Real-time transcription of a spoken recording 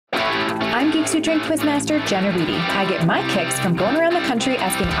I'm Geeks Who Drink Quizmaster Jenna Riedi. I get my kicks from going around the country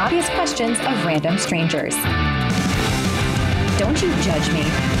asking obvious questions of random strangers. Don't you judge me.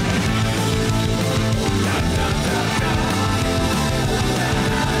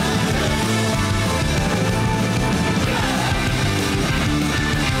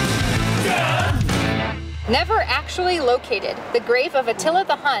 Never actually located, the grave of Attila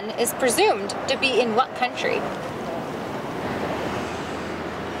the Hun is presumed to be in what country?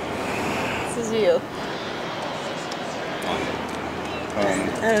 This is you.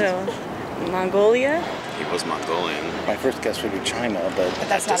 I don't know. Mongolia? He was Mongolian. My first guess would be China, but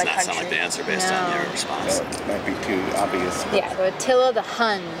That does not sound like the answer based on your response. that might be too obvious. Yeah, so Attila the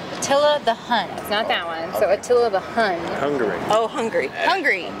Hun. Attila the Hun. It's not that one. So Attila the Hun. Hungary. Oh, Hungary.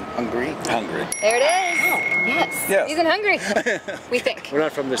 Hungary. Hungary? Hungry. There it is. Yes. Yes. He's in Hungary. We think. We're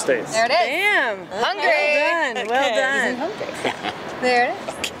not from the States. There it is. Damn. Hungary. Well done. Well He's in done. Hungary. There it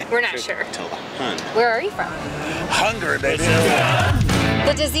is. We're not sure. Attila the Hun. Where are you from? Hungary, baby.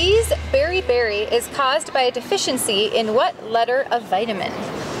 The disease beriberi is caused by a deficiency in what letter of vitamin?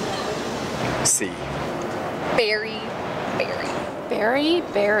 C. Berry. Berry.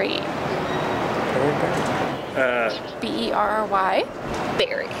 B-E-R-R-Y.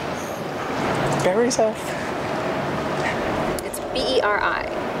 Berry. Berries off. It's B-E-R-I.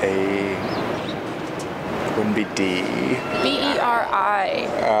 A. Wouldn't be D.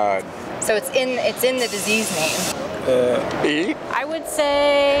 B-E-R-I. So it's in the disease name. E? I would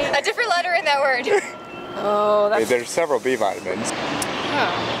say... A different letter in that word. Oh, that's... There's several B vitamins.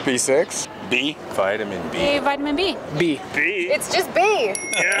 Oh. B6? B. Vitamin B. Vitamin B. B. It's just B.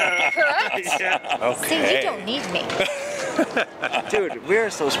 Yeah. Correct. Yeah. See, you don't need me. Dude, we're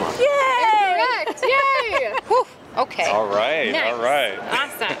so smart. Yay! Correct. Yay! Whew. Okay. All right, Nice. all right.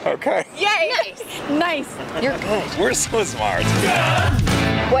 Awesome. Okay. Yay! Nice. You're good. We're so smart.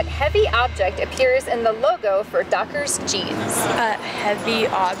 What heavy object appears in the logo for Dockers jeans? A heavy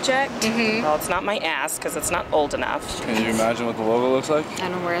object? Mm-hmm. Well, it's not my ass because it's not old enough. Can you imagine what the logo looks like? I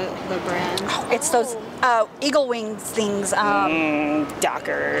don't know where the brand. It's those eagle wings things.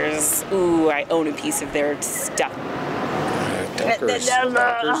 Dockers. Ooh, I own a piece of their stuff. Dockers.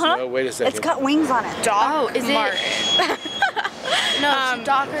 No, wait a second. It's got wings on it. Doc is it- Martin. No,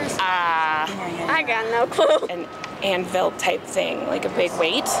 Dockers. I got no clue. An anvil type thing, like a big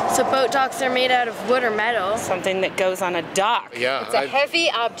weight. So boat docks are made out of wood or metal. Something that goes on a dock. Yeah. It's a heavy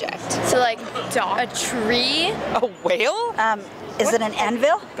object. So like a tree A whale? Is it an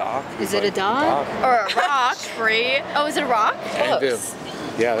anvil? Doc. Is it a dog? or a rock. Tree. Oh, is it a rock? Anvil. Close.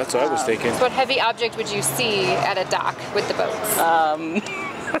 Yeah, that's what I was thinking. What heavy object would you see at a dock with the boats?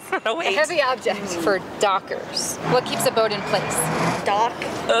 No, A wait. heavy object for dockers. What keeps a boat in place? Dock.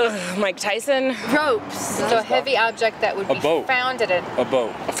 Mike Tyson. Ropes. So a heavy object that would A be boat. found at A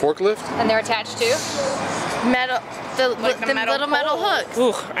boat. A forklift? and they're attached to? Metal. The the metal little metal hooks.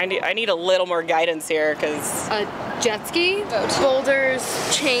 Ooh, I need a little more guidance here, because A jet ski. Boat. Boulders.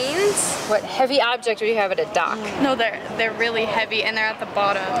 Chains. What heavy object would you have at a dock? No, they're really heavy and they're at the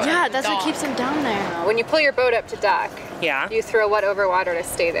bottom. Yeah, that's what keeps them down there. When you pull your boat up to dock, yeah. you throw what over water to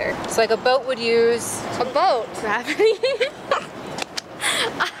stay there? So like a boat would use A boat. Gravity.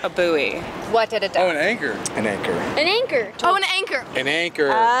 A buoy. what at a Oh, dock? an anchor. An anchor. An anchor. Oh, an anchor. An anchor.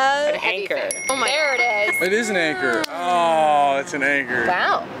 An Heavy anchor. thing. Oh my There it is. It is an anchor. Oh, it's an anchor.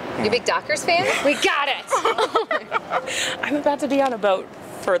 Wow. You a big Dockers fan? We got it. I'm about to be on a boat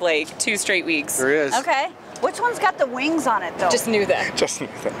for like 2 straight weeks. There is. Okay. Which one's got the wings on it though? Just knew that. Just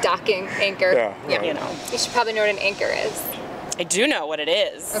that. Docking, anchor. Yeah. You know. You should probably know what an anchor is. I do know what it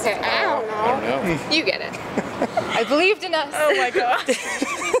is. Okay. I don't know. I don't know. You get it. I believed in us. Oh my god.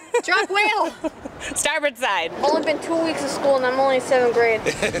 Drop whale. Starboard side. Only been 2 weeks of school and I'm only in 7th grade.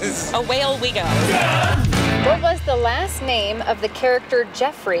 A whale we go. What was the last name of the character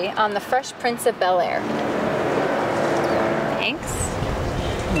Jeffrey on The Fresh Prince of Bel-Air? Hanks?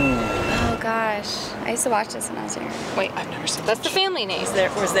 Oh gosh. I used to watch this when I was here. Wait, I've never seen That's the family name.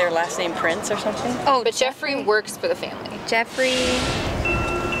 Was their last name Prince or something? Oh, But Jeffrey works for the family. Jeffrey.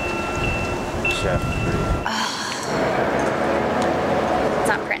 It's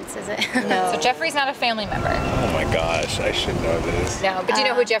not Prince, is it? No. So Jeffrey's not a family member. Oh my gosh, I should know this. No, but do you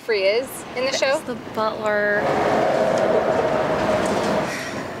know who Jeffrey is in the show? It's the butler.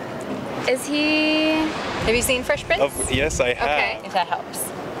 Is he? Have you seen Fresh Prince? Yes, I have. Okay, if that helps.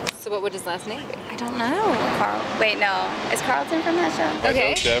 So what would his last name be? I don't know. Carl. Wait, no. Is Carlton from that show? I Okay.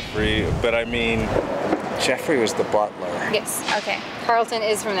 know Jeffrey, but I mean, Jeffrey was the butler. Yes. Okay. Carlton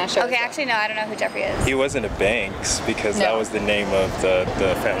is from that show. Okay, actually, no, I don't know who Jeffrey is. He wasn't a Banks because No. that was the name of the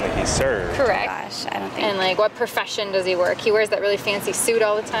family he served. Correct. Gosh, I don't think. And like, what profession does he work? He wears that really fancy suit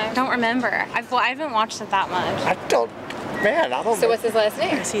all the time. Don't remember. I haven't watched it that much. I don't know. So what's his last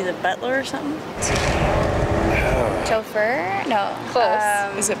name? Is he the butler or something? Chauffeur? No.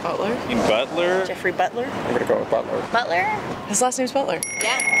 Close. Is it Butler? Butler? Jeffrey Butler? I'm gonna go with Butler. Butler? His last name's Butler.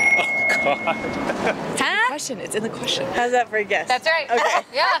 Yeah. Huh? Question. It's in the question. How's that for a guess? That's right. Okay.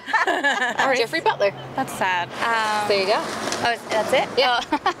 Yeah. Jeffrey Butler. That's sad. There you go. Oh, that's it? Yeah.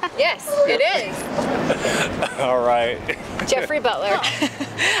 Oh. Yes, it is. All right. Jeffrey Butler.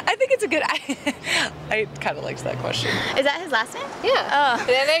 I think it's a good. I kind of liked that question. Is that his last name? Yeah. Oh.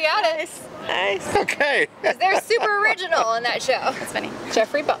 Then they got it. Nice. Okay. They're super original in that show. That's funny.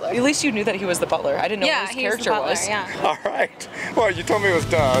 Jeffrey Butler. At least you knew that he was the butler. I didn't know what his he was the character butler, was. Yeah. All right. Well, you told me it was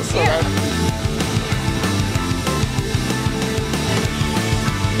duh, so that.